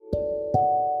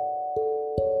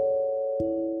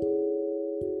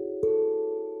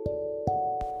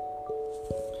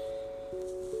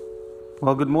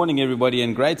Well, good morning, everybody,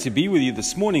 and great to be with you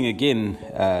this morning again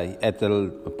at the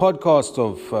podcast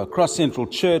of Cross Central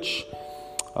Church,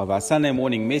 of our Sunday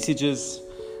morning messages.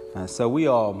 So we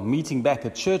are meeting back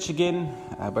at church again,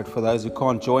 but for those who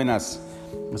can't join us,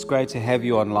 it's great to have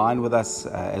you online with us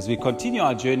as we continue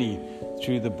our journey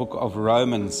through the book of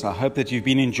Romans. I hope that you've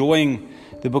been enjoying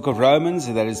the book of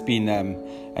Romans, that has been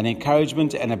an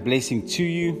encouragement and a blessing to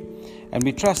you. And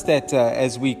we trust that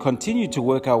as we continue to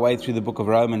work our way through the book of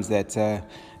Romans, that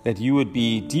you would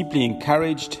be deeply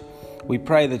encouraged. We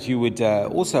pray that you would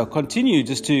also continue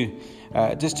just to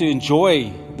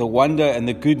enjoy the wonder and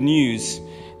the good news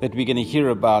that we're going to hear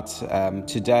about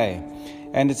today.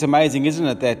 And it's amazing, isn't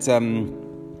it, that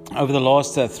over the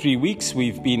last 3 weeks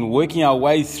we've been working our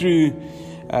way through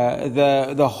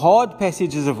the hard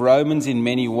passages of Romans in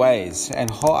many ways. And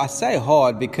I say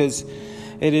hard because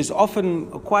it is often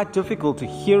quite difficult to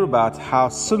hear about how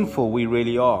sinful we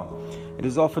really are. It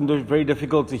is often very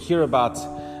difficult to hear about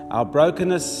our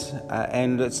brokenness,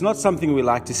 and it's not something we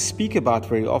like to speak about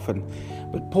very often.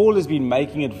 But Paul has been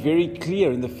making it very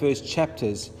clear in the first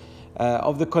chapters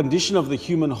of the condition of the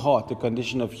human heart, the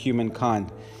condition of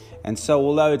humankind. And so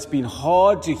although it's been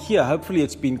hard to hear, hopefully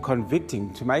it's been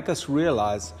convicting to make us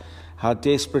realize how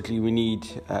desperately we need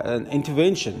an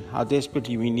intervention, how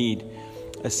desperately we need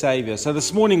a Savior. So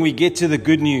this morning we get to the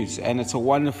good news, and it's a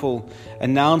wonderful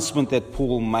announcement that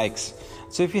Paul makes.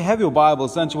 So if you have your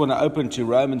Bibles, don't you want to open to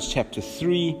Romans chapter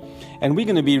 3, and we're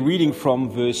going to be reading from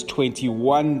verse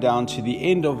 21 down to the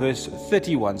end of verse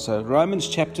 31. So Romans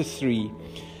chapter 3,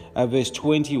 verse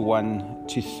 21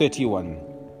 to 31.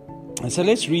 And so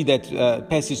let's read that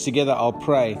passage together. I'll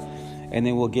pray, and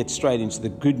then we'll get straight into the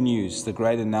good news, the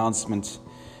great announcement,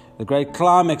 the great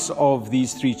climax of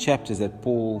these 3 chapters that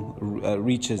Paul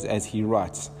reaches as he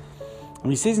writes.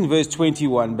 And he says in verse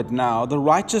 21, "But now the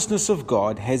righteousness of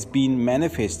God has been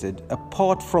manifested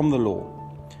apart from the law,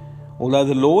 although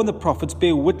the law and the prophets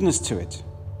bear witness to it.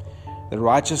 The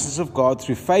righteousness of God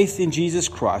through faith in Jesus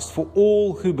Christ for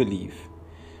all who believe.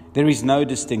 There is no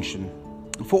distinction.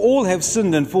 For all have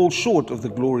sinned and fall short of the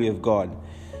glory of God,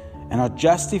 and are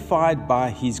justified by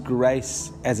His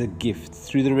grace as a gift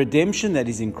through the redemption that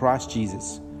is in Christ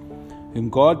Jesus, whom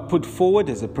God put forward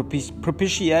as a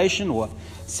propitiation or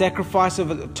sacrifice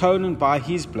of atonement by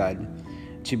His blood,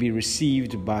 to be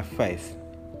received by faith.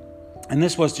 And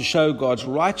this was to show God's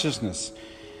righteousness,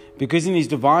 because in His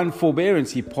divine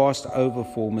forbearance He passed over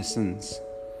former sins.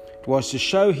 It was to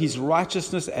show His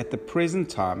righteousness at the present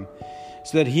time,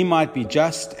 so that He might be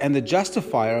just and the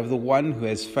justifier of the one who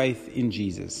has faith in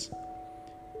Jesus.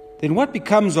 Then what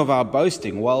becomes of our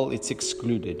boasting? Well, it's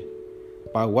excluded.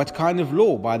 By what kind of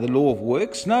law? By the law of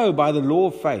works? No, by the law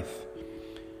of faith.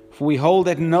 For we hold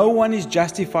that no one is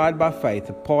justified by faith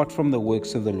apart from the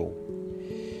works of the law.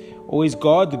 Or is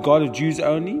God the God of Jews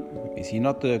only? Is He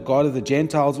not the God of the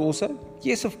Gentiles also?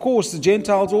 Yes, of course, the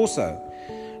Gentiles also.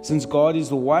 Since God is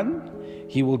the one,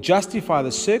 He will justify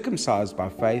the circumcised by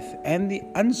faith and the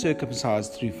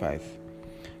uncircumcised through faith.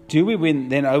 Do we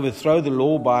then overthrow the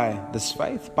law by this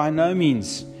faith? By no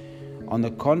means. On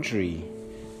the contrary,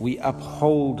 we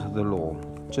uphold the law.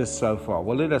 Just so far.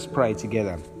 Well, let us pray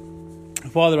together.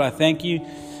 Father, I thank You,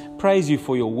 praise You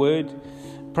for Your word,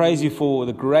 praise You for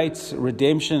the great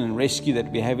redemption and rescue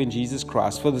that we have in Jesus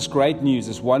Christ, for this great news,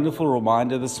 this wonderful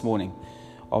reminder this morning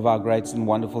of our great and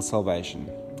wonderful salvation.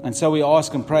 And so we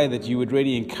ask and pray that You would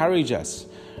really encourage us,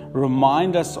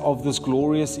 remind us of this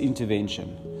glorious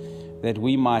intervention, that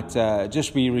we might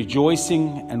just be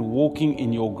rejoicing and walking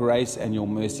in Your grace and Your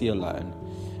mercy alone.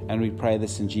 And we pray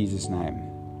this in Jesus' name.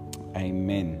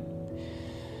 Amen.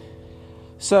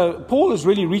 So Paul has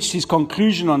really reached his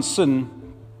conclusion on sin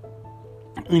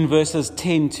in verses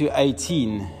 10 to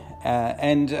 18.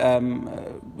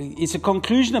 It's a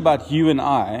conclusion about you and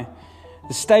I,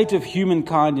 the state of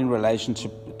humankind in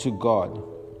relationship to God.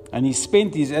 And he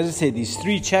spent these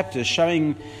 3 chapters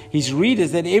showing his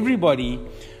readers that everybody,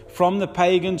 from the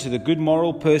pagan to the good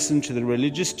moral person to the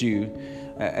religious Jew,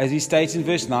 as he states in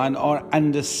verse 9, are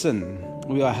under sin.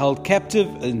 We are held captive,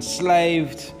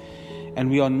 enslaved,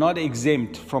 and we are not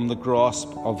exempt from the grasp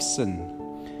of sin.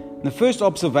 The first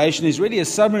observation is really a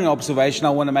summary observation I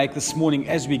want to make this morning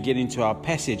as we get into our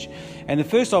passage. And the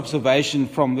first observation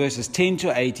from verses 10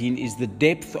 to 18 is the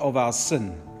depth of our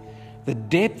sin. The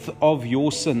depth of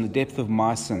your sin, the depth of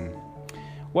my sin.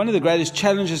 One of the greatest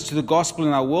challenges to the gospel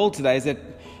in our world today is the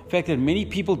fact that many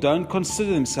people don't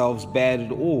consider themselves bad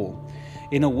at all.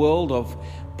 In a world of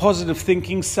positive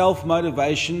thinking,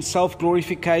 self-motivation,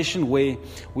 self-glorification, where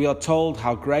we are told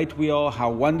how great we are, how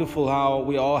wonderful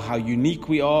we are, how unique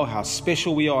we are, how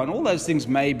special we are, and all those things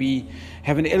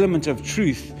have an element of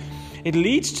truth. it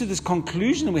leads to this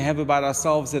conclusion we have about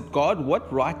ourselves that, God,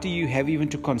 what right do you have even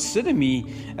to consider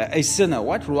me a sinner?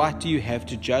 What right do you have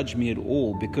to judge me at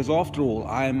all? Because after all,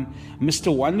 I'm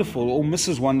Mr. Wonderful or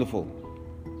Mrs. Wonderful.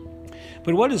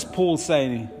 But what does Paul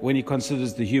say when he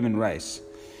considers the human race?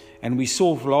 And we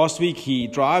saw last week, he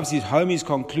drives home his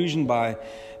conclusion by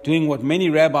doing what many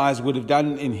rabbis would have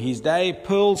done in his day,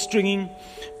 pearl stringing,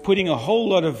 putting a whole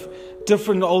lot of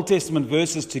different Old Testament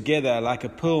verses together like a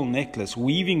pearl necklace,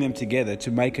 weaving them together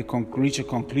to reach a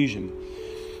conclusion.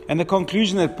 And the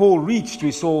conclusion that Paul reached,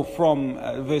 we saw from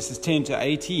verses 10 to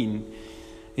 18,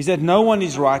 is that no one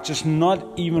is righteous,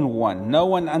 not even one. No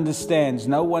one understands,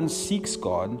 no one seeks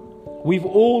God. We've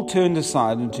all turned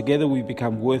aside, and together we've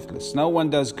become worthless. No one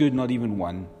does good, not even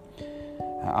one.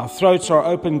 Our throats are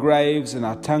open graves, and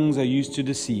our tongues are used to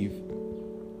deceive.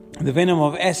 The venom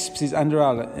of asps is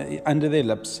under their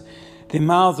lips. Their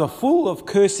mouths are full of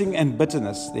cursing and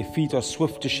bitterness. Their feet are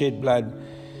swift to shed blood.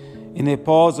 In their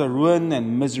paths are ruin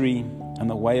and misery, and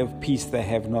the way of peace they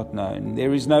have not known.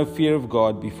 There is no fear of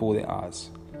God before their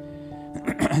eyes.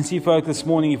 And see, folks, this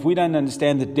morning, if we don't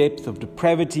understand the depth of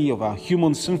depravity of our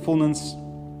human sinfulness,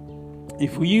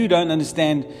 if you don't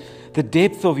understand the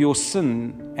depth of your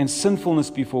sin and sinfulness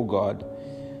before God,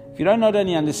 if you don't not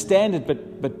only understand it,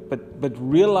 but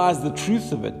realize the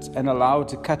truth of it and allow it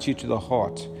to cut you to the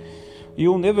heart,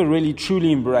 you'll never really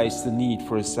truly embrace the need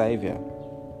for a Savior.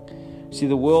 See,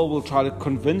 the world will try to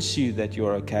convince you that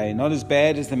you're okay, not as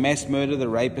bad as the mass murderer, the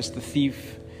rapist, the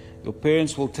thief. Your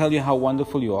parents will tell you how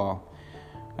wonderful you are,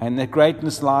 and that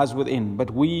greatness lies within.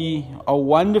 But we are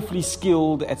wonderfully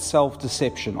skilled at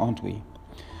self-deception, aren't we?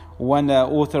 One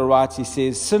author writes, he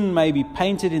says, sin may be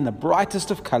painted in the brightest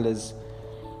of colors.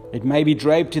 It may be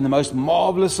draped in the most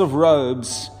marvelous of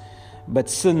robes, but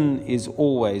sin is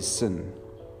always sin.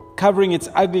 Covering its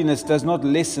ugliness does not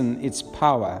lessen its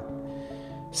power.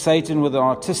 Satan with an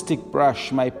artistic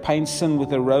brush may paint sin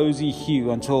with a rosy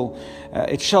hue until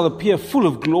it shall appear full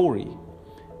of glory.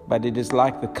 But it is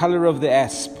like the color of the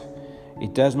asp.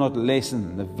 It does not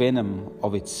lessen the venom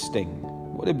of its sting.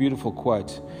 What a beautiful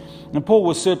quote. And Paul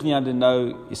was certainly under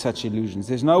no such illusions.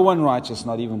 There's no one righteous,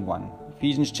 not even one.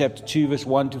 Ephesians chapter 2, verse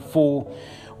 1 to 4,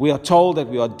 we are told that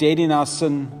we are dead in our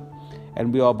sin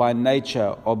and we are by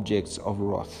nature objects of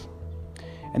wrath.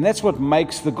 And that's what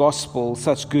makes the gospel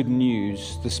such good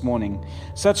news this morning.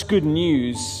 Such good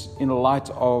news in light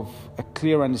of a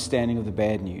clear understanding of the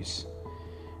bad news.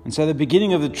 And so the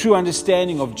beginning of the true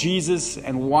understanding of Jesus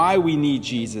and why we need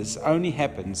Jesus only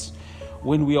happens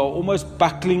when we are almost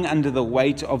buckling under the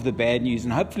weight of the bad news.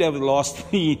 And hopefully over the last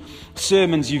 3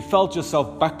 sermons, you felt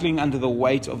yourself buckling under the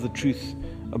weight of the truth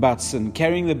about sin,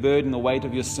 carrying the burden, the weight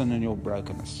of your sin and your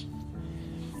brokenness.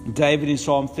 David in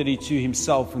Psalm 32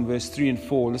 himself in verse 3 and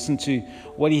 4, listen to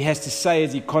what he has to say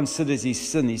as he considers his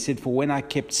sin. He said, "For when I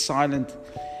kept silent,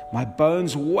 my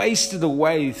bones wasted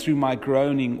away through my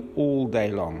groaning all day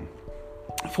long.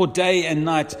 For day and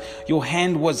night your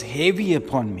hand was heavy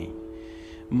upon me.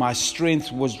 My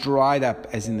strength was dried up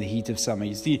as in the heat of summer."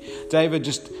 You see, David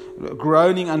just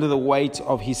groaning under the weight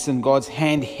of his sin. God's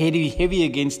hand heavy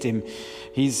against him.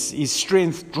 His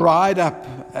strength dried up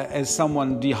as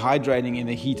someone dehydrating in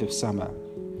the heat of summer.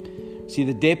 See,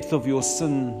 the depth of your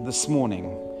sin this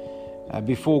morning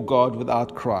before God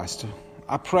without Christ.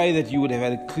 I pray that you would have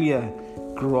had a clear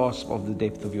grasp of the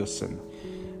depth of your sin.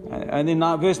 And in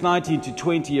verse 19 to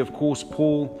 20, of course,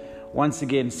 Paul once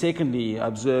again, secondly,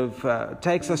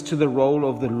 takes us to the role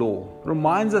of the law.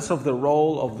 Reminds us of the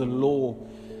role of the law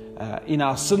in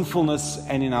our sinfulness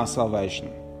and in our salvation.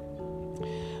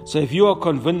 So if you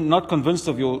are not convinced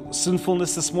of your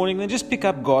sinfulness this morning, then just pick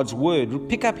up God's word,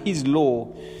 pick up His law,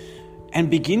 and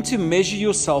begin to measure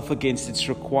yourself against its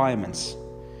requirements.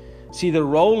 See, the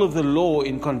role of the law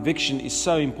in conviction is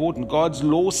so important. God's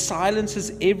law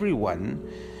silences everyone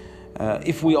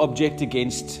if we object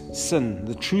against sin,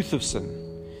 the truth of sin.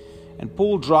 And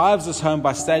Paul drives us home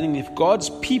by stating if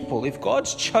God's people, if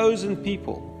God's chosen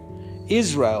people,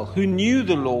 Israel, who knew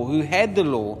the law, who had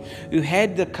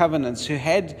the covenants, who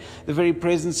had the very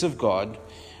presence of God,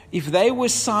 if they were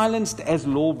silenced as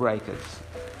lawbreakers,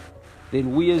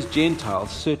 then we as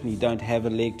Gentiles certainly don't have a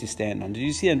leg to stand on. Did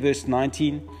you see in verse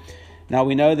 19? Now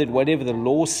we know that whatever the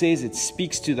law says, it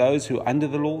speaks to those who are under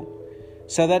the law,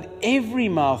 so that every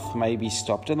mouth may be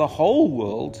stopped and the whole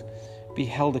world be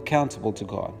held accountable to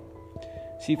God.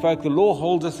 See, folk, the law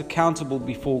holds us accountable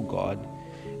before God.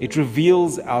 It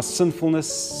reveals our sinfulness,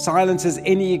 silences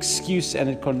any excuse, and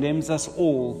it condemns us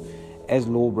all as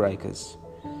lawbreakers.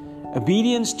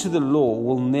 Obedience to the law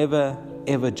will never,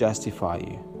 ever justify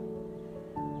you.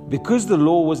 Because the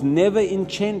law was never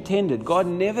intended, God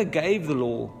never gave the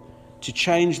law to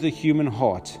change the human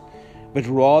heart, but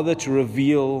rather to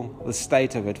reveal the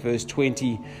state of it. Verse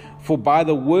 20, for by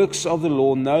the works of the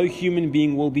law no human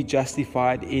being will be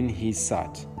justified in his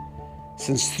sight,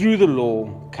 since through the law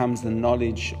comes the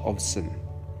knowledge of sin.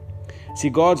 See,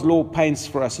 God's law paints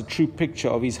for us a true picture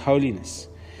of His holiness,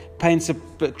 paints a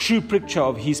true picture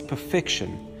of His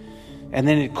perfection, and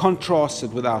then it contrasts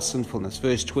it with our sinfulness.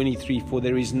 Verse 23, for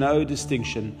there is no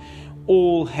distinction.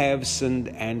 All have sinned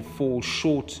and fall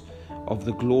short of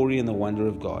the glory and the wonder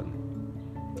of God.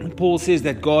 And Paul says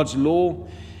that God's law,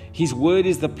 His word,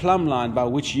 is the plumb line by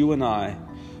which you and I,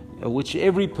 which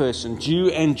every person, Jew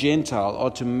and Gentile,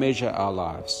 are to measure our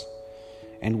lives.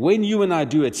 And when you and I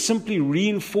do, it simply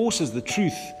reinforces the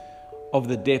truth of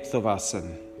the depth of our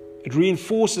sin. It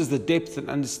reinforces the depth and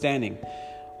understanding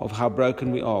of how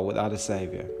broken we are without a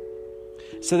Savior.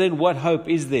 So then what hope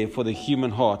is there for the human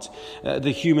heart,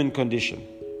 the human condition?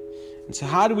 And so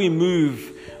how do we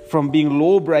move from being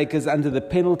lawbreakers under the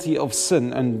penalty of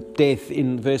sin and death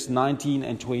in verse 19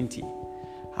 and 20?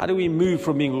 How do we move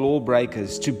from being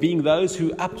lawbreakers to being those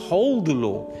who uphold the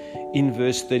law in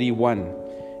verse 31?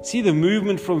 See the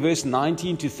movement from verse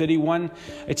 19 to 31?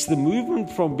 It's the movement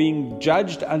from being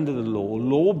judged under the law,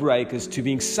 lawbreakers, to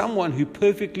being someone who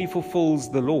perfectly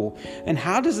fulfills the law. And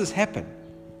how does this happen?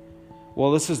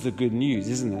 Well, this is the good news,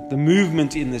 isn't it? The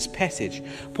movement in this passage.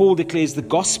 Paul declares the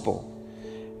gospel.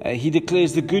 He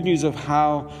declares the good news of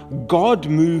how God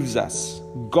moves us.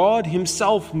 God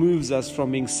Himself moves us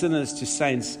from being sinners to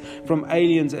saints, from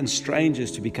aliens and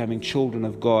strangers to becoming children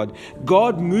of God.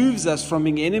 God moves us from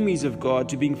being enemies of God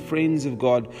to being friends of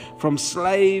God, from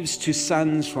slaves to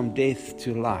sons, from death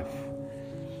to life.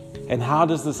 And how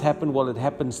does this happen? Well, it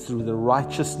happens through the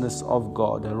righteousness of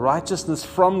God, a righteousness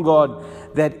from God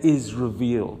that is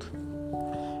revealed.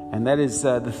 And that is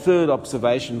the third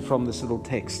observation from this little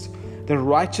text. The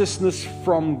righteousness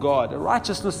from God, a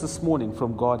righteousness this morning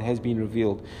from God has been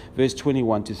revealed. Verse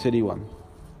 21 to 31.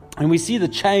 And we see the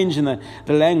change in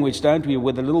the language, don't we,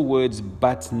 with the little words,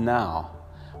 but now.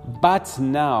 But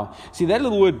now. See, that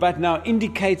little word, but now,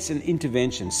 indicates an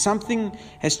intervention. Something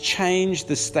has changed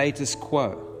the status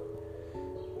quo.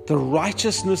 The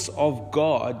righteousness of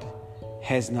God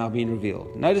has now been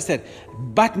revealed. Notice that.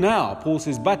 But now, Paul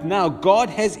says, but now God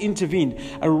has intervened.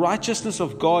 A righteousness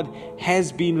of God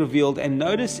has been revealed. And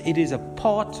notice it is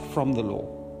apart from the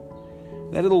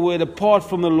law. That little word, apart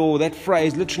from the law, that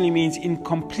phrase literally means in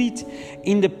complete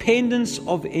independence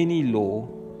of any law.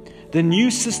 The new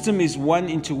system is one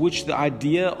into which the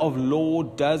idea of law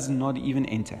does not even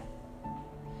enter.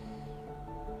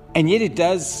 And yet it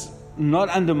does not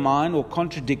undermine or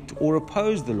contradict or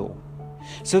oppose the law.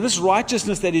 So this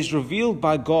righteousness that is revealed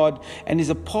by God and is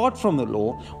apart from the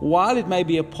law, while it may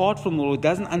be apart from the law, it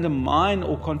doesn't undermine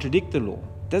or contradict the law.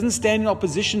 It doesn't stand in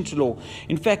opposition to law.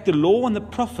 In fact, the law and the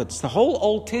prophets, the whole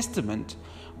Old Testament,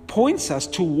 points us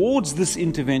towards this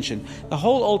intervention. The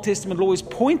whole Old Testament law is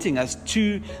pointing us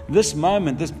to this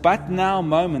moment, this but now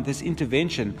moment, this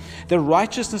intervention. The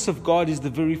righteousness of God is the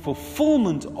very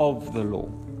fulfillment of the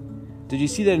law. Did you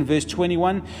see that in verse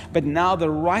 21? But now the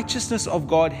righteousness of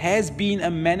God has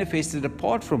been manifested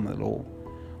apart from the law,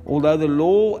 although the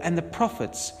law and the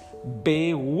prophets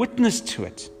bear witness to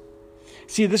it.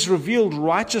 See, this revealed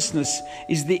righteousness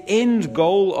is the end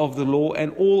goal of the law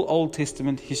and all Old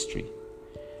Testament history.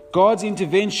 God's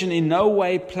intervention in no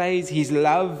way plays His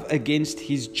love against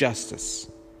His justice.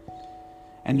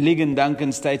 And Ligon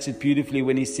Duncan states it beautifully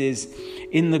when he says,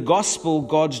 in the gospel,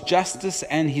 God's justice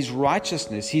and His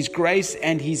righteousness, His grace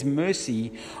and His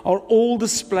mercy are all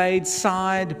displayed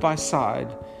side by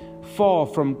side, far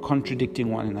from contradicting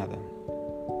one another.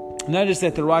 Notice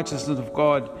that the righteousness of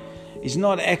God is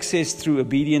not accessed through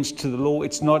obedience to the law.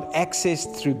 It's not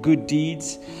accessed through good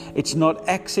deeds. It's not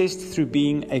accessed through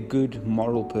being a good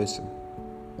moral person.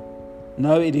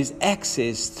 No, it is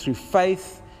accessed through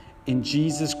faith in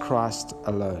Jesus Christ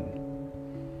alone.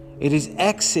 It is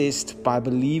accessed by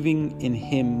believing in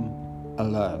Him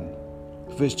alone.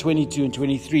 Verse 22 and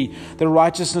 23, the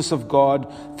righteousness of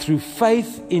God through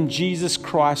faith in Jesus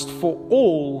Christ for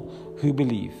all who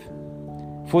believe.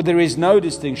 For there is no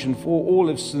distinction, for all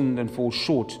have sinned and fall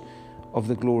short of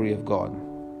the glory of God.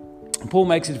 Paul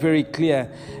makes it very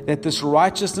clear that this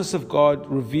righteousness of God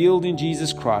revealed in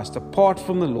Jesus Christ, apart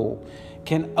from the law,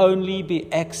 can only be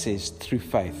accessed through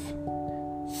faith.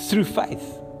 Through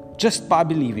faith, just by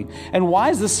believing. And why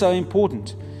is this so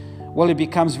important? Well, it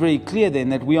becomes very clear then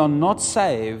that we are not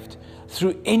saved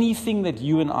through anything that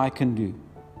you and I can do.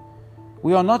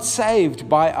 We are not saved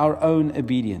by our own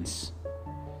obedience.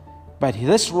 But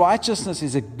this righteousness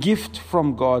is a gift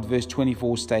from God, verse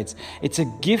 24 states. It's a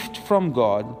gift from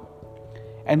God,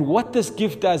 And what this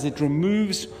gift does, it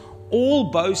removes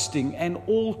all boasting and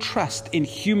all trust in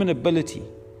human ability.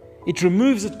 It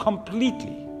removes it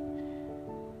completely.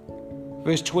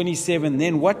 Verse 27,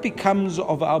 then what becomes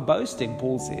of our boasting,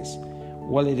 Paul says?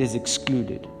 Well, it is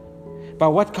excluded. By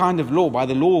what kind of law? By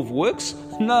the law of works?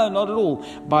 No, not at all.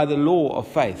 By the law of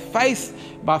faith.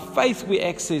 By faith we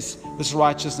access this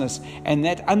righteousness, and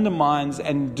that undermines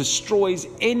and destroys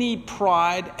any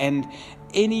pride and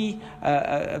any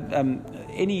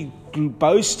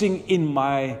boasting in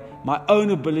my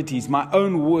own abilities, my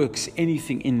own works,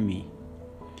 anything in me.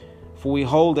 For we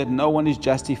hold that no one is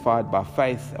justified by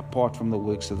faith apart from the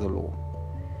works of the law.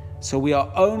 So we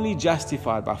are only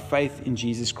justified by faith in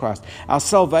Jesus Christ. Our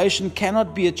salvation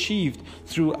cannot be achieved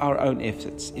through our own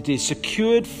efforts. It is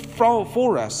secured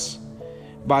for us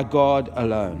by God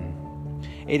alone.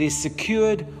 It is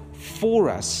secured for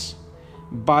us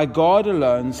by God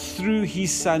alone through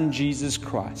His Son Jesus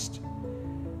Christ.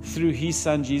 Through His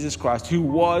Son Jesus Christ, who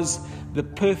was the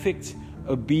perfect,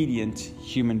 obedient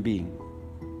human being.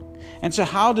 And so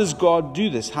how does God do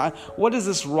this? What does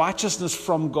this righteousness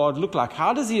from God look like?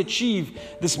 How does He achieve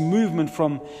this movement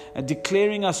from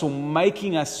declaring us or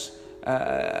making us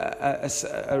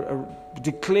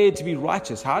declared to be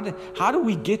righteous? How do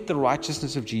we get the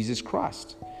righteousness of Jesus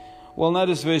Christ? Well,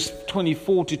 notice verse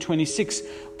 24 to 26.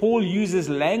 Paul uses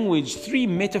language, 3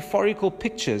 metaphorical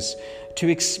pictures to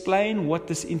explain what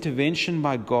this intervention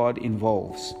by God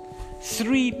involves.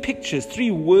 3 pictures, 3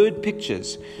 word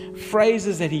pictures,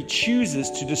 phrases that he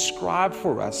chooses to describe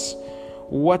for us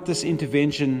what this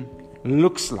intervention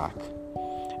looks like.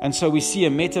 And so we see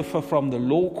a metaphor from the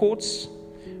law courts,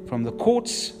 from the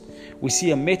courts. We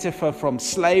see a metaphor from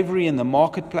slavery in the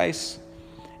marketplace.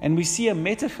 And we see a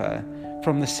metaphor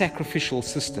from the sacrificial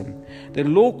system. The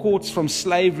law courts from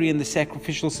slavery and the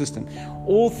sacrificial system.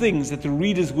 All things that the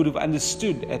readers would have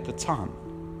understood at the time.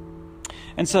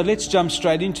 And so let's jump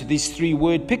straight into these 3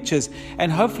 word pictures,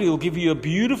 and hopefully it'll give you a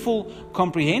beautiful,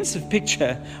 comprehensive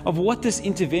picture of what this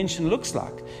intervention looks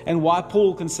like and why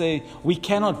Paul can say we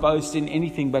cannot boast in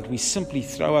anything but we simply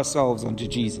throw ourselves onto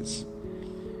Jesus.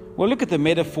 Well, look at the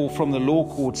metaphor from the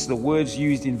law courts, the words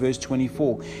used in verse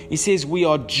 24. He says we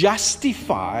are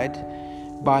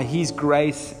justified by His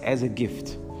grace as a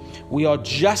gift. We are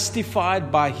justified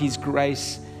by His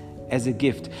grace as a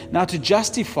gift. Now, to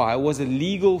justify was a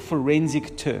legal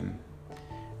forensic term. It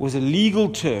was a legal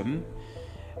term,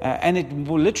 and it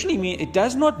will literally mean, it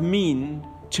does not mean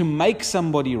to make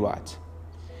somebody right.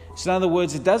 So in other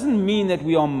words, it doesn't mean that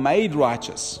we are made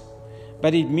righteous,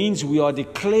 but it means we are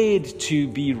declared to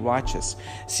be righteous.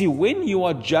 See, when you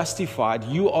are justified,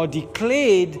 you are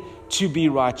declared to be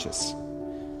righteous.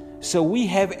 So we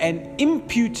have an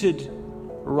imputed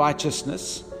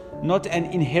righteousness, not an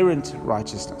inherent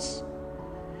righteousness.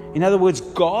 In other words,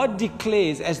 God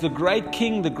declares, as the great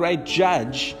King, the great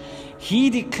Judge,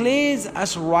 He declares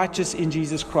us righteous in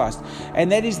Jesus Christ.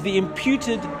 And that is the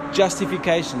imputed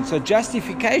justification. So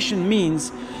justification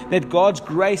means that God's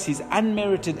grace, His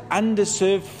unmerited,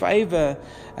 undeserved favor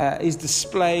is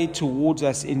displayed towards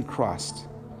us in Christ.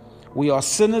 We are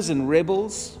sinners and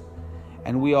rebels,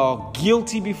 and we are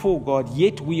guilty before God,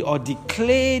 yet we are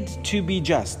declared to be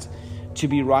just, to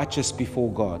be righteous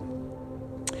before God.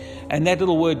 And that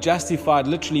little word justified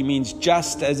literally means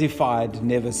just as if I'd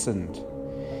never sinned.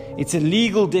 It's a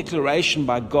legal declaration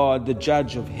by God, the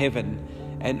Judge of heaven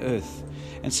and earth.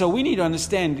 And so we need to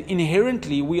understand,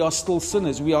 inherently we are still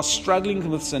sinners. We are struggling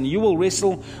with sin. You will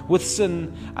wrestle with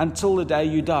sin until the day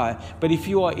you die. But if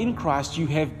you are in Christ, you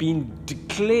have been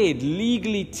declared,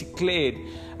 legally declared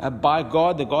by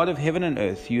God, the God of heaven and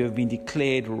earth. You have been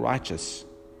declared righteous.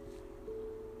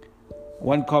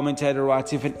 One commentator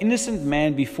writes, if an innocent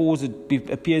man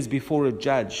appears before a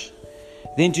judge,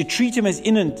 then to treat him as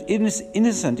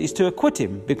innocent is to acquit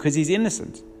him because he's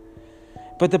innocent.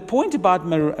 But the point about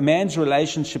a man's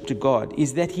relationship to God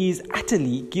is that he is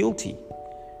utterly guilty.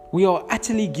 We are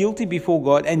utterly guilty before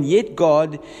God, and yet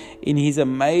God, in His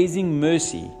amazing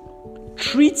mercy,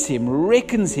 treats him,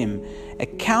 reckons him,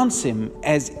 accounts him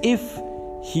as if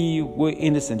he were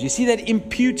innocent. You see that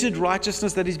imputed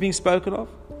righteousness that is being spoken of?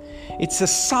 It's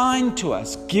assigned to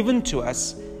us, given to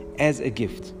us as a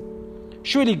gift.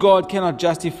 Surely God cannot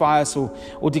justify us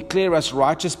or declare us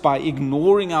righteous by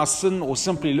ignoring our sin or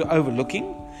simply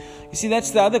overlooking. You see,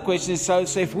 that's the other question. So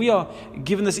if we are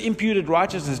given this imputed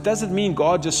righteousness, does it mean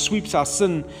God just sweeps our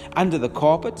sin under the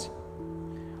carpet?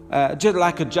 Just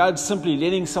like a judge simply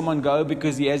letting someone go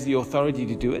because he has the authority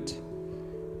to do it?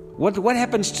 What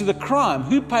happens to the crime?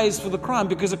 Who pays for the crime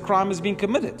because a crime has been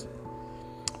committed?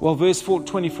 Well, verse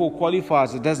 24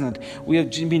 qualifies it, doesn't it? We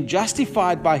have been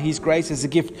justified by His grace as a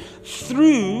gift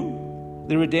through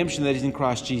the redemption that is in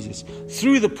Christ Jesus,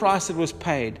 through the price that was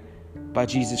paid by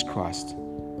Jesus Christ.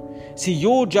 See,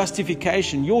 your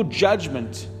justification, your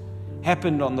judgment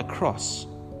happened on the cross.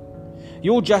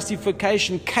 Your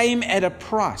justification came at a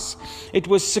price. It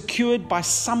was secured by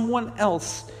someone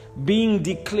else being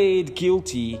declared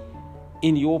guilty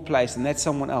in your place, and that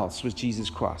someone else was Jesus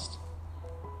Christ.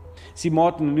 See,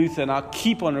 Martin Luther, and I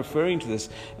keep on referring to this,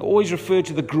 always refer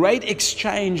to the great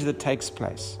exchange that takes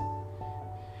place.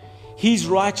 His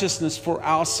righteousness for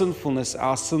our sinfulness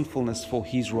for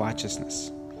His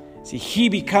righteousness. See, He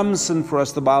becomes sin for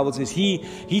us, the Bible says.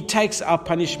 He takes our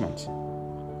punishment.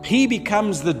 He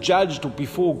becomes the judged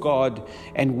before God,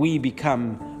 and we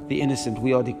become the innocent.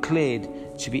 We are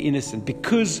declared to be innocent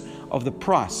because of the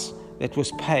price that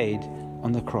was paid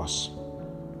on the cross.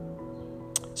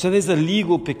 So there's a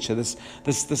legal picture, this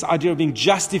idea of being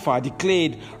justified,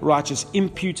 declared righteous,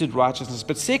 imputed righteousness.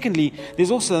 But secondly,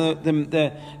 there's also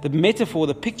the metaphor,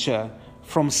 the picture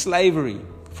from slavery,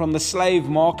 from the slave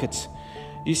market.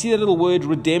 You see that little word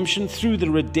redemption, through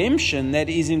the redemption that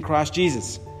is in Christ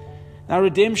Jesus. Now,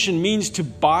 redemption means to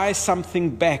buy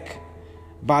something back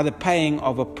by the paying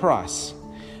of a price.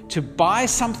 To buy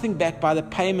something back by the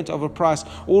payment of a price,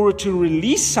 or to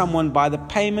release someone by the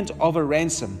payment of a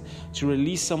ransom. To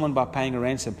release someone by paying a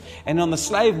ransom. And on the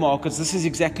slave markets, this is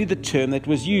exactly the term that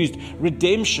was used,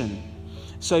 redemption.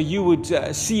 So you would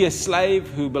see a slave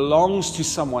who belongs to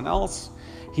someone else.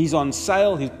 He's on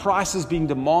sale, his price is being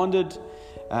demanded.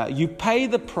 You pay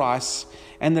the price,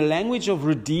 and the language of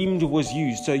redeemed was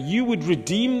used. So you would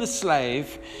redeem the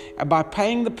slave by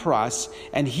paying the price,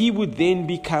 and he would then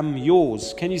become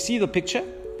yours. Can you see the picture?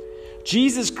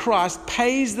 Jesus Christ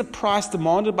pays the price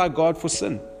demanded by God for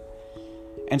sin.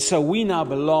 And so we now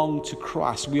belong to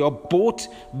Christ. We are bought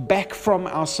back from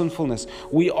our sinfulness.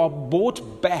 We are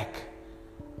bought back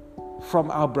from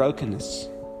our brokenness.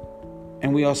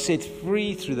 And we are set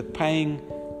free through the paying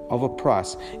of a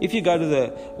price. If you go to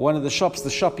one of the shops, the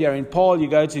shop here in Paul, you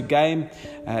go to Game,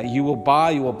 you will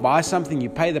buy something, you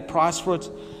pay the price for it,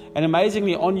 and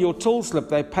amazingly on your till slip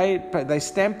they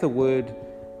stamp the word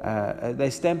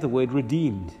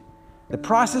redeemed. The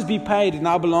price has been paid, it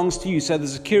now belongs to you, so the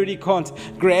security can't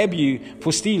grab you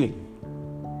for stealing.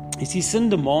 You see, sin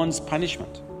demands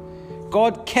punishment.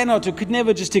 God cannot or could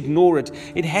never just ignore it.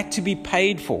 It had to be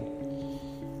paid for.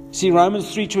 See,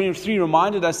 Romans 3:23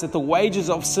 reminded us that the wages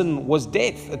of sin was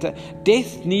death.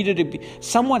 Death needed to be,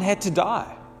 someone had to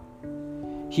die.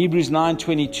 Hebrews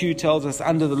 9:22 tells us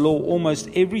under the law, almost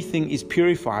everything is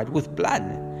purified with blood.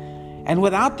 And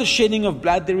without the shedding of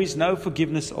blood, there is no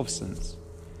forgiveness of sins.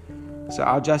 So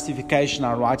our justification,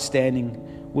 our right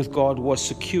standing with God was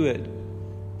secured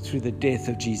through the death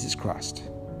of Jesus Christ.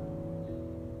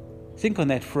 Think on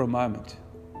that for a moment.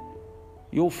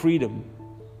 Your freedom,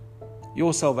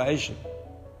 your salvation,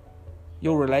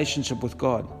 your relationship with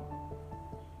God,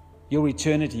 your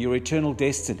eternity, your eternal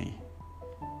destiny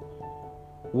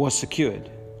was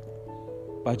secured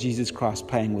by Jesus Christ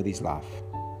paying with His life.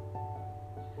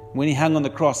 When He hung on the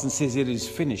cross and says it is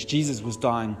finished, Jesus was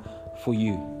dying for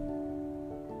you.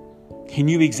 He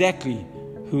knew exactly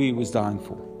who He was dying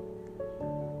for.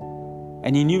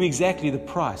 And He knew exactly the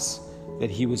price that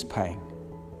He was paying.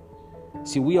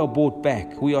 See, we are bought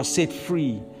back. We are set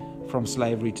free from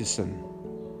slavery to sin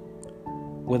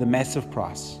with a massive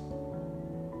price,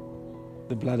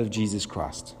 the blood of Jesus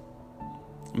Christ.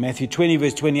 Matthew 20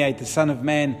 verse 28, the Son of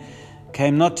Man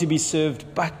came not to be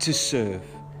served but to serve,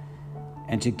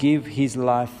 and to give His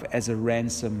life as a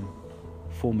ransom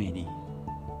for many.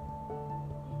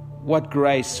 What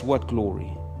grace, what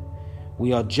glory.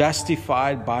 We are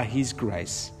justified by His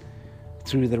grace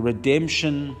through the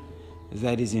redemption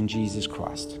that is in Jesus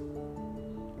Christ.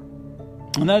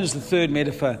 And notice the third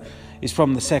metaphor is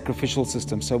from the sacrificial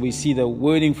system. So we see the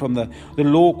wording from the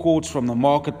law courts, from the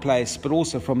marketplace, but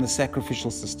also from the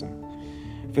sacrificial system.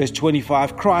 Verse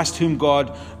 25, Christ whom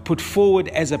God put forward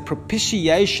as a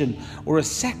propitiation or a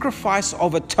sacrifice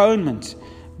of atonement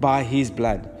by His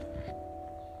blood.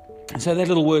 And so that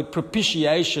little word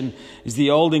propitiation is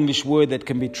the Old English word that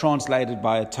can be translated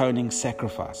by atoning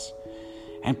sacrifice.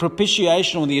 And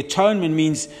propitiation or the atonement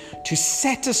means to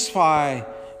satisfy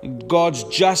God's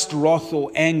just wrath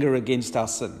or anger against our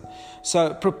sin.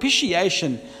 So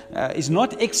propitiation is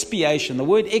not expiation. The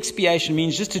word expiation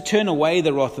means just to turn away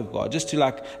the wrath of God, just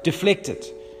to deflect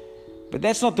it. But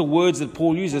that's not the words that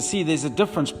Paul uses. See, there's a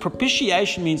difference.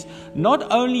 Propitiation means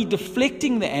not only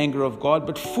deflecting the anger of God,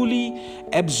 but fully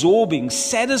absorbing,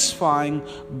 satisfying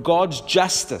God's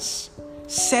justice,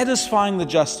 satisfying the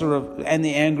justice and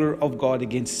the anger of God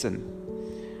against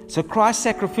sin. So Christ's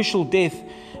sacrificial death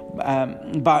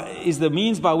is the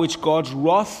means by which God's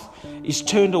wrath is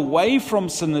turned away from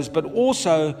sinners, but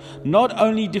also not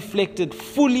only deflected,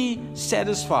 fully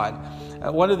satisfied.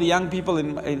 One of the young people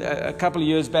in a couple of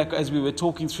years back, as we were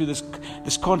talking through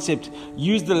this concept,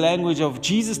 used the language of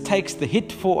Jesus takes the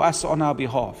hit for us on our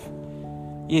behalf.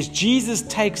 Yes, Jesus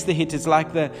takes the hit. It's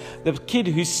like the kid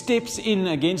who steps in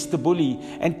against the bully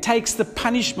and takes the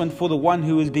punishment for the one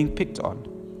who is being picked on.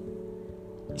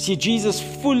 See, Jesus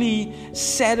fully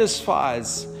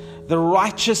satisfies the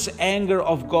righteous anger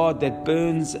of God that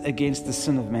burns against the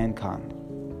sin of mankind.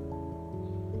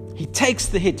 He takes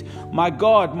the hit. My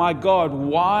God,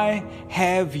 why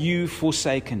have you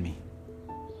forsaken me?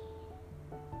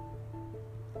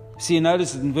 See, you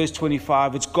notice it in verse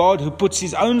 25. It's God who puts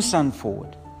his own Son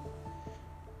forward.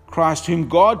 Christ, whom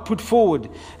God put forward.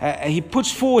 He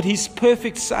puts forward his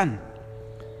perfect Son,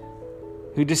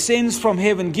 who descends from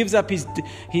heaven, gives up his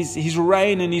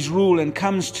reign and his rule and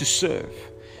comes to serve.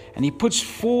 And he puts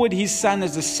forward his Son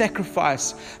as a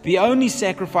sacrifice, the only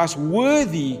sacrifice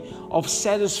worthy of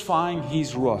satisfying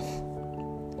his wrath.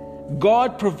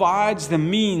 God provides the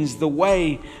means, the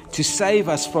way to save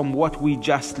us from what we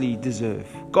justly deserve.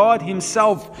 God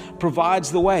himself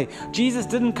provides the way. Jesus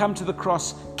didn't come to the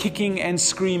cross kicking and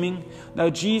screaming. No,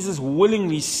 Jesus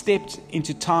willingly stepped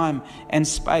into time and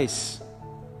space.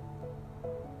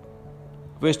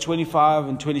 Verse 25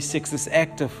 and 26, this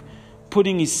act of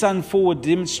putting his Son forward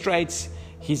demonstrates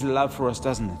his love for us,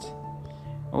 doesn't it?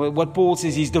 What Paul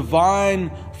says, his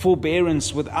divine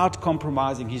forbearance without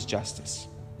compromising his justice.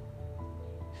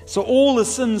 So all the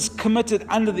sins committed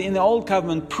in the old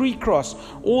covenant, pre-cross,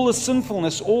 all the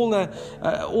sinfulness, all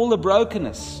the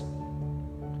brokenness,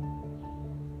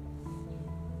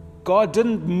 God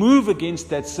didn't move against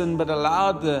that sin, but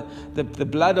allowed the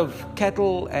blood of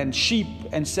cattle and sheep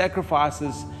and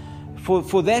sacrifices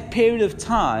for that period of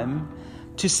time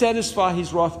to satisfy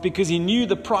his wrath, because he knew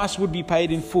the price would be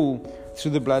paid in full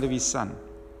through the blood of his Son.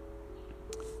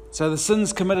 So the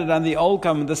sins committed under the old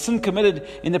covenant, the sin committed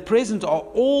in the present, are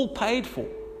all paid for,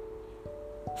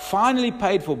 finally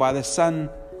paid for by the Son,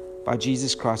 by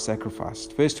Jesus Christ's sacrifice.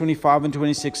 Verse 25 and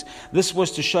 26, this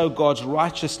was to show God's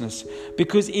righteousness,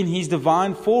 because in his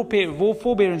divine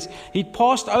forbearance, he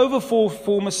passed over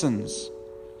former sins.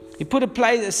 He put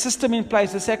a system in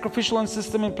place, a sacrificial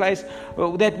system in place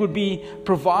that would be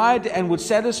provide and would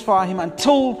satisfy him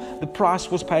until the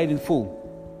price was paid in full.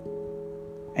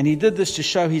 And he did this to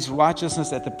show his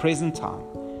righteousness at the present time,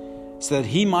 so that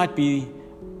he might be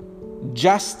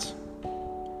just.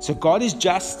 So God is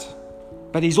just,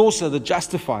 but he's also the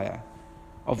justifier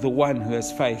of the one who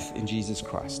has faith in Jesus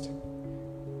Christ.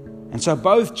 And so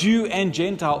both Jew and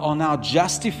Gentile are now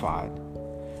justified,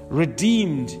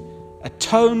 redeemed,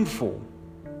 atoned for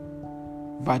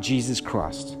by Jesus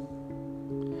Christ.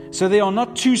 So there are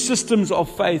not two systems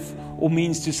of faith or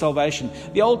means to salvation.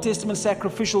 The Old Testament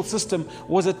sacrificial system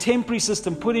was a temporary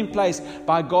system put in place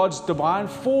by God's divine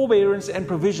forbearance and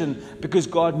provision, because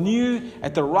God knew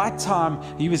at the right time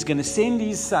he was going to send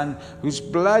his Son, whose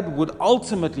blood would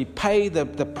ultimately pay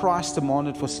the price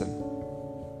demanded for sin.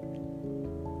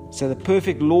 So the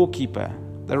perfect lawkeeper,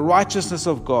 the righteousness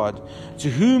of God, to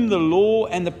whom the law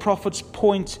and the prophets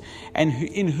point, and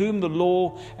in whom the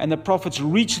law and the prophets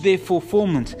reach their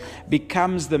fulfillment,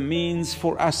 becomes the means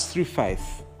for us through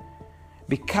faith,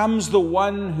 becomes the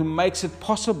one who makes it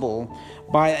possible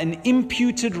by an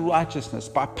imputed righteousness,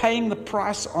 by paying the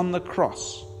price on the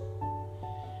cross,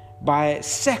 by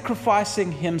sacrificing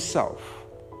himself,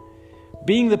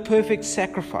 being the perfect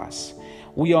sacrifice.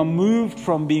 We are moved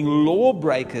from being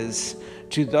lawbreakers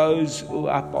to those who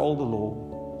uphold the law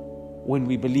when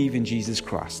we believe in Jesus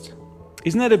Christ.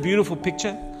 Isn't that a beautiful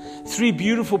picture? 3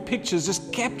 beautiful pictures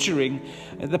just capturing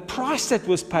the price that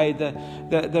was paid,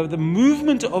 the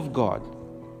movement of God.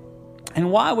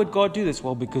 And why would God do this?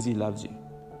 Well, because he loves you.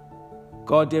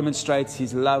 God demonstrates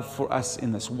his love for us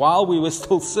in this. While we were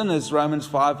still sinners, Romans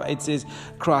 5:8 says,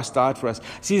 Christ died for us.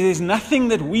 See, there's nothing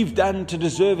that we've done to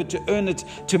deserve it, to earn it,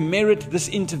 to merit this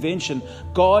intervention.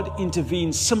 God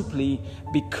intervenes simply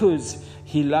because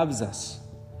he loves us.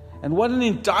 And what an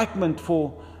indictment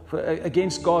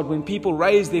against God when people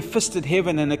raise their fist at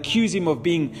heaven and accuse him of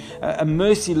being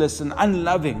merciless and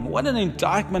unloving. What an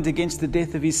indictment against the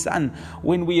death of his Son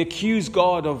when we accuse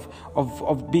God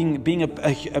of being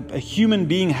a human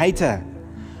being hater.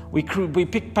 We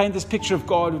paint this picture of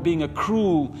God of being a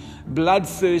cruel,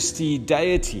 bloodthirsty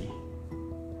deity.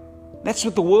 That's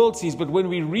what the world sees. But when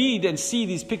we read and see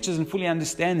these pictures and fully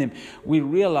understand them, we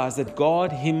realize that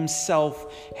God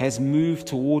himself has moved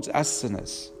towards us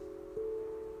sinners,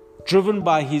 driven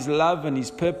by his love and his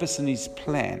purpose and his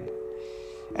plan.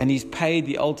 and He's paid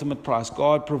the ultimate price.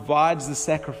 God provides the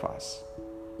sacrifice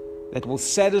that will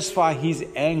satisfy His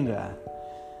anger,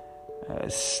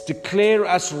 declare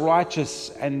us righteous,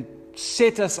 and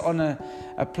set us on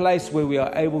a place where we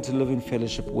are able to live in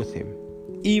fellowship with Him,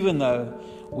 even though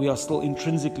we are still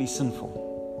intrinsically sinful.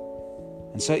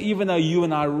 And so even though you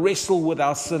and I wrestle with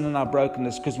our sin and our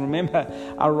brokenness, because remember,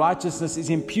 our righteousness is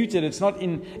imputed, it's not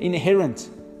inherent.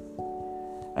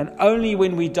 And only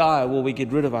when we die will we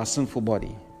get rid of our sinful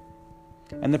body.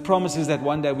 And the promise is that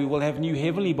one day we will have new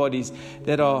heavenly bodies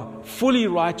that are fully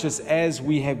righteous as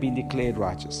we have been declared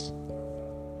righteous.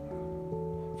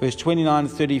 Verse 29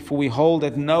 and 30, for we hold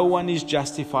that no one is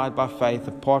justified by faith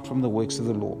apart from the works of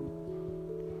the law.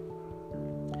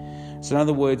 So in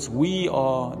other words,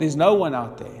 there's no one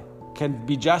out there can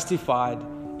be justified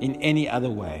in any other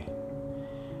way.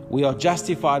 We are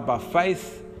justified by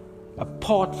faith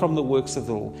apart from the works of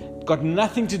the law. Got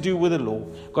nothing to do with the law,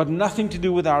 got nothing to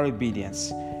do with our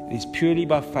obedience. It is purely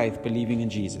by faith, believing in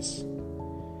Jesus.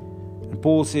 And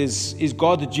Paul says, is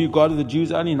God the Jew, God of the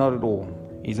Jews only? Not at all.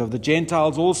 He's of the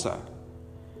Gentiles also.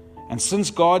 And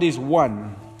since God is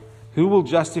one, who will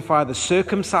justify the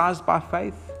circumcised by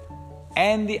faith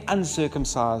and the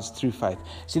uncircumcised through faith?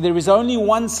 See, there is only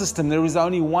one system, there is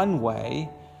only one way,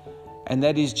 and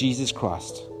that is Jesus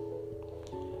Christ.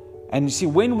 And you see,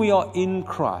 when we are in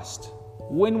Christ,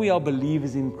 when we are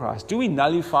believers in Christ, do we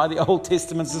nullify the Old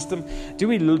Testament system? Do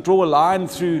we draw a line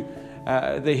through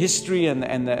the history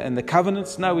and the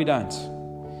covenants? No, we don't.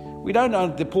 We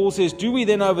don't. Paul says, do we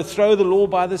then overthrow the law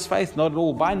by this faith? Not at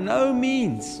all. By no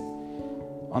means.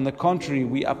 On the contrary,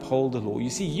 we uphold the law. You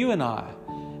see, you and I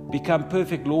become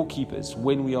perfect law keepers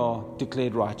when we are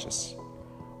declared righteous.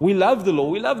 We love the law.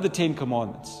 We love the 10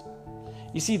 Commandments.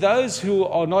 You see, those who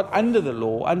are not under the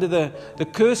law, under the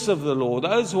curse of the law,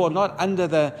 those who are not under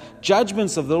the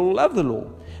judgments of the law, love the law.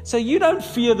 So you don't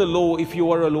fear the law if you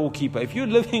are a law keeper. If you're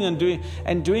living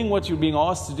and doing what you're being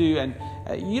asked to do, and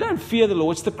you don't fear the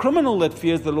law. It's the criminal that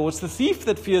fears the law. It's the thief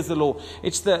that fears the law.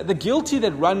 It's the guilty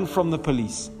that run from the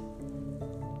police.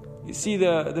 You see,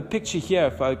 the picture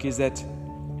here, folk, is that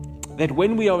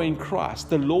when we are in Christ,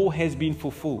 the law has been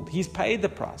fulfilled. He's paid the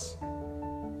price.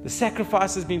 The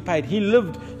sacrifice has been paid. He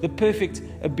lived the perfect,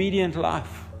 obedient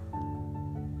life.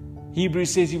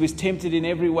 Hebrews says He was tempted in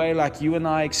every way like you and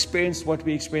I, experienced what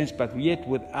we experienced, but yet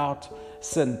without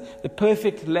sin. The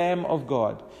perfect Lamb of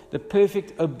God, the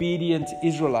perfect obedient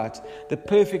Israelite, the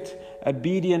perfect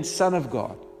obedient Son of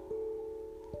God,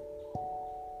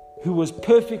 who was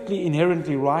perfectly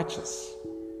inherently righteous.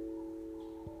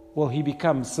 Well, He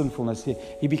becomes sinfulness here.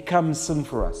 He becomes sin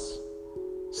for us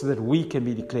so that we can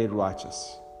be declared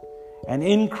righteous. And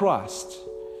in Christ,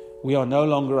 we are no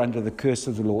longer under the curse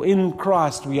of the law. In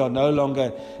Christ, we are no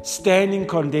longer standing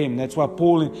condemned. That's why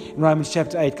Paul in Romans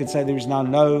chapter 8 can say there is now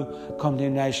no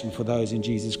condemnation for those in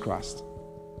Jesus Christ.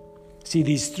 See,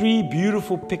 these 3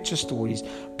 beautiful picture stories,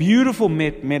 beautiful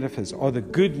metaphors, are the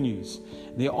good news,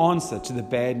 the answer to the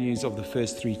bad news of the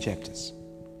first 3 chapters.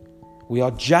 We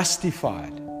are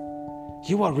justified.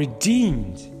 You are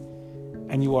redeemed.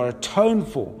 And you are atoned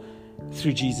for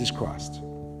through Jesus Christ.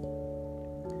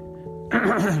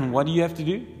 What do you have to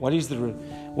do? What is the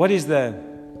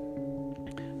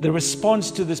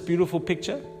response to this beautiful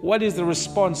picture? What is the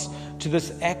response to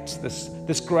this act,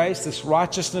 this grace, this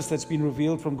righteousness that's been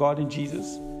revealed from God in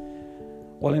Jesus?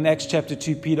 Well, in Acts chapter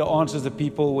 2, Peter answers the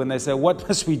people when they say, what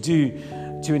must we do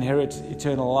to inherit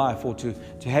eternal life, or to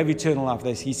have eternal life?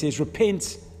 He says,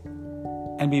 repent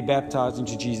and be baptized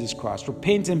into Jesus Christ.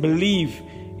 Repent and believe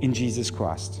in Jesus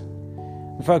Christ.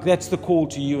 In fact, that's the call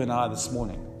to you and I this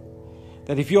morning.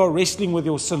 That if you are wrestling with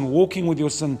your sin, walking with your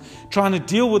sin, trying to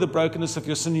deal with the brokenness of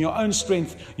your sin in your own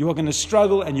strength, you are going to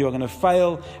struggle and you are going to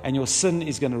fail, and your sin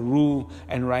is going to rule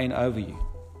and reign over you.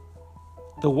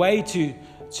 The way to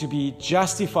be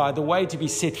justified, the way to be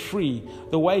set free,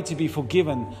 the way to be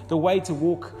forgiven, the way to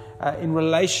walk in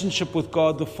relationship with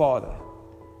God the Father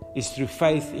is through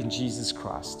faith in Jesus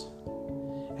Christ.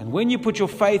 And when you put your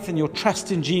faith and your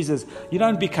trust in Jesus, you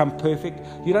don't become perfect.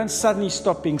 You don't suddenly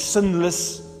stop being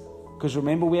sinless. Because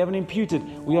remember, we haven't imputed.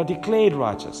 We are declared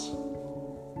righteous.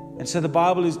 And so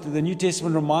the New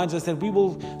Testament reminds us that we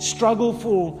will struggle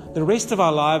for the rest of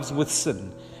our lives with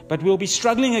sin. But we'll be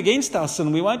struggling against our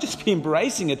sin. We won't just be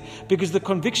embracing it, because the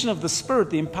conviction of the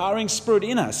Spirit, the empowering Spirit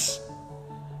in us,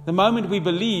 the moment we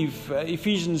believe,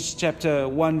 Ephesians chapter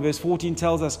 1 verse 14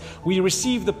 tells us, we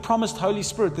receive the promised Holy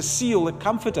Spirit, the seal, the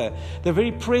comforter, the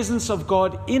very presence of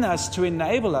God in us to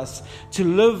enable us to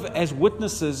live as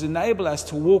witnesses, enable us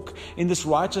to walk in this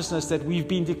righteousness that we've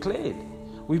been declared.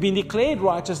 We've been declared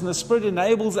righteous, and the Spirit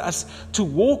enables us to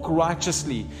walk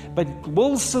righteously. But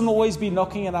will sin always be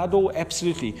knocking at our door?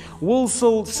 Absolutely. Will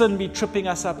sin be tripping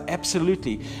us up?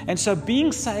 Absolutely. And so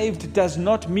being saved does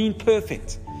not mean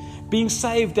perfect. Being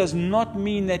saved does not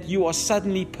mean that you are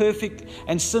suddenly perfect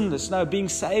and sinless. No, being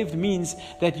saved means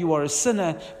that you are a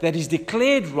sinner that is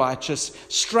declared righteous,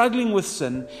 struggling with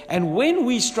sin. And when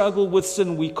we struggle with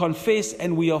sin, we confess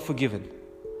and we are forgiven.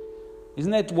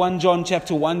 Isn't that 1 John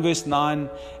chapter 1, verse 9,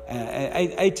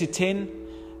 8 to 10?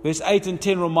 Verse 8 and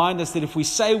 10 remind us that if we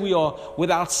say we are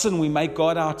without sin, we make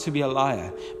God out to be a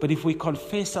liar. But if we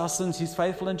confess our sins, He's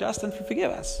faithful and just and forgive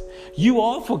us. You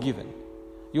are forgiven.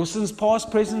 Your sins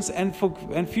past, present,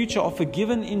 and future are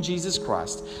forgiven in Jesus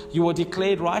Christ. You are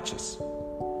declared righteous.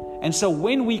 And so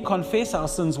when we confess our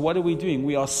sins, what are we doing?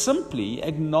 We are simply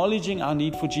acknowledging our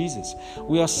need for Jesus.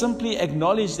 We are simply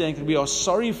acknowledging that we are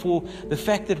sorry for the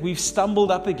fact that we've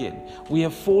stumbled up again. We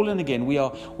have fallen again. We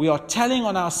are telling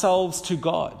on ourselves to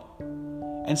God.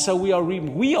 And so we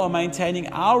are maintaining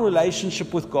our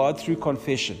relationship with God through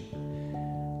confession.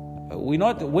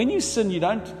 When you sin, you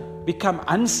don't become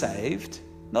unsaved.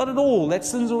 Not at all. That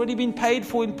sin's already been paid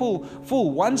for in full,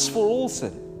 once for all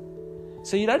sin.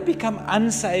 So you don't become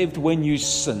unsaved when you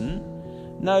sin.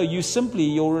 No,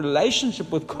 your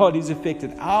relationship with God is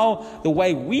affected. The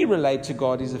way we relate to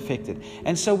God is affected.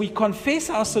 And so we confess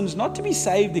our sins not to be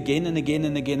saved again and again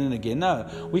and again and again.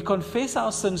 No, we confess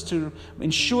our sins to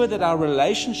ensure that our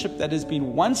relationship that has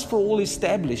been once for all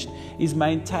established is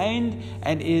maintained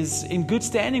and is in good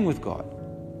standing with God.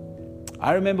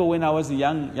 I remember when I was a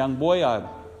young boy,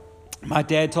 my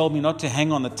dad told me not to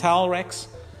hang on the towel racks.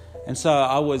 And so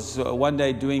I was one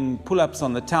day doing pull-ups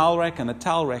on the towel rack, and the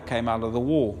towel rack came out of the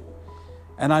wall.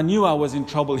 And I knew I was in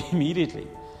trouble immediately.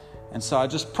 And so I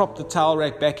just propped the towel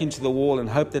rack back into the wall and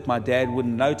hoped that my dad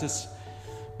wouldn't notice.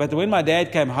 But when my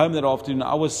dad came home that afternoon,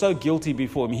 I was so guilty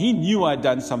before him. He knew I'd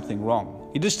done something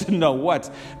wrong. He just didn't know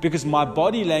what, because my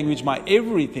body language, my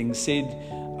everything said,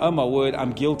 oh my word,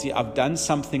 I'm guilty. I've done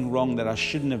something wrong that I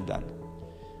shouldn't have done.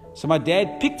 So my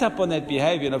dad picked up on that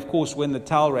behavior, and of course when the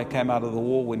towel rack came out of the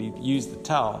wall, when he used the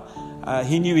towel,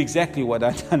 he knew exactly what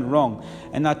I'd done wrong.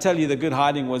 And I tell you, the good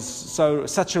hiding was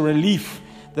such a relief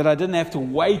that I didn't have to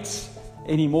wait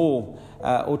anymore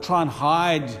or try and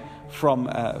hide from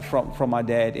my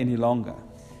dad any longer.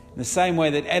 In the same way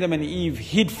that Adam and Eve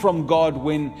hid from God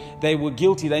when they were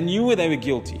guilty, they knew they were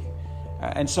guilty.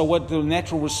 And so what the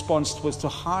natural response was to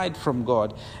hide from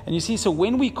God. And you see, so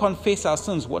when we confess our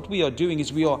sins, what we are doing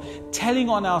is we are telling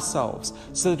on ourselves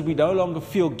so that we no longer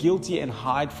feel guilty and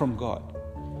hide from God.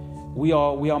 We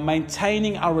are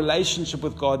maintaining our relationship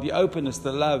with God, the openness,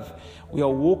 the love. We are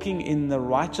walking in the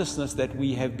righteousness that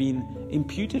we have been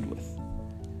imputed with.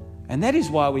 And that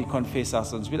is why we confess our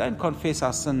sins. We don't confess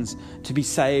our sins to be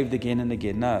saved again and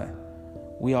again. No.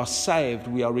 We are saved,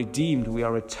 we are redeemed, we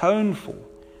are atoned for.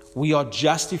 We are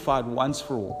justified once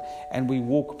for all, and we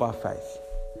walk by faith.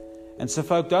 And so,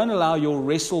 folk, don't allow your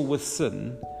wrestle with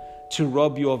sin to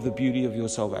rob you of the beauty of your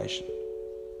salvation.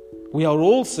 We are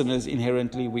all sinners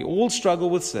inherently. We all struggle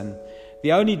with sin.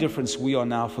 The only difference, we are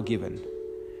now forgiven.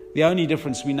 The only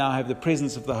difference, we now have the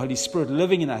presence of the Holy Spirit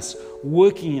living in us,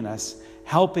 working in us,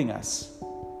 helping us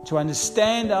to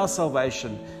understand our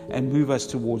salvation and move us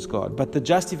towards God. But the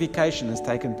justification has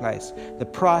taken place. The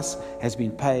price has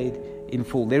been paid in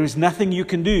full. There is nothing you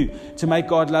can do to make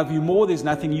God love you more. There's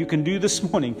nothing you can do this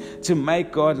morning to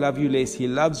make God love you less. He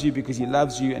loves you because He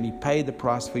loves you, and He paid the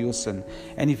price for your sin.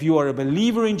 And if you are a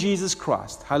believer in Jesus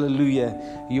Christ,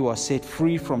 hallelujah, you are set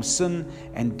free from sin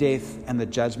and death and the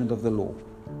judgment of the law.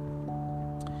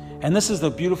 And this is the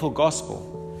beautiful gospel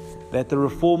that the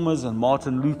reformers and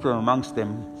Martin Luther amongst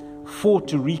them fought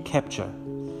to recapture.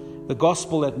 The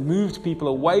gospel that moved people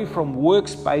away from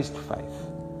works-based faith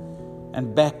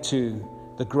and back to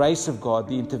the grace of God,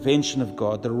 the intervention of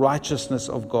God, the righteousness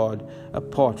of God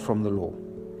apart from the law.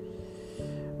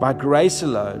 By grace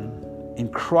alone,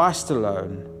 in Christ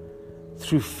alone,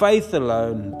 through faith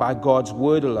alone, by God's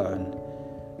word alone,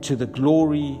 to the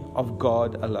glory of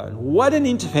God alone. What an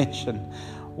intervention.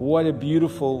 What a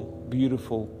beautiful,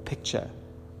 beautiful picture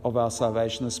of our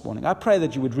salvation this morning. I pray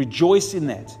that you would rejoice in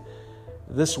that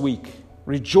this week.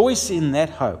 Rejoice in that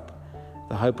hope,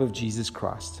 the hope of Jesus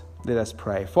Christ. Let us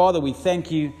pray. Father, we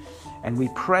thank you and we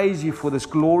praise you for this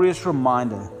glorious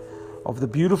reminder of the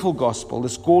beautiful gospel,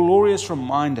 this glorious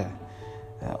reminder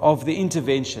of the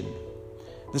intervention,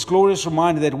 this glorious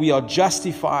reminder that we are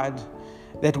justified,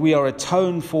 that we are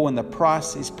atoned for, and the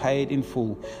price is paid in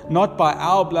full, not by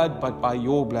our blood, but by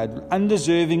your blood.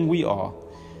 Undeserving we are,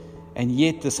 and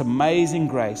yet this amazing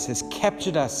grace has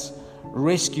captured us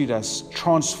rescued us,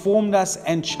 transformed us,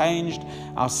 and changed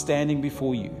our standing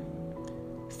before you.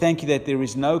 Thank you that there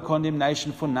is no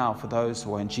condemnation for now for those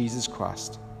who are in Jesus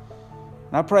Christ.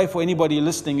 And I pray for anybody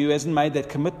listening who hasn't made that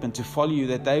commitment to follow you,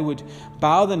 that they would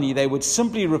bow the knee, they would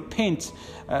simply repent,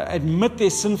 admit their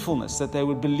sinfulness, that they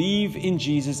would believe in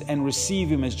Jesus and receive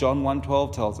Him, as John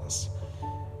 1:12 tells us.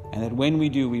 And that when we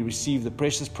do, we receive the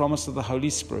precious promise of the Holy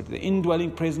Spirit, the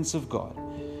indwelling presence of God,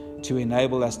 to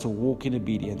enable us to walk in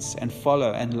obedience and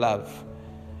follow and love,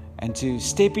 and to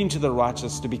step into the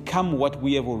righteous, to become what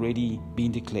we have already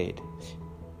been declared.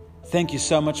 Thank you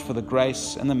so much for the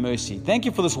grace and the mercy. Thank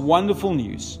you for this wonderful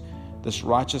news, this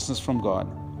righteousness from God,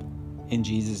 in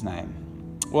Jesus' name.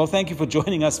 Well, thank you for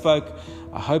joining us, folk.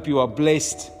 I hope you are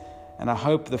blessed, and I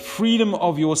hope the freedom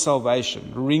of your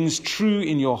salvation rings true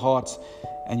in your heart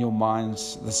and your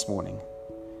minds this morning.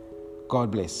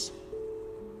 God bless.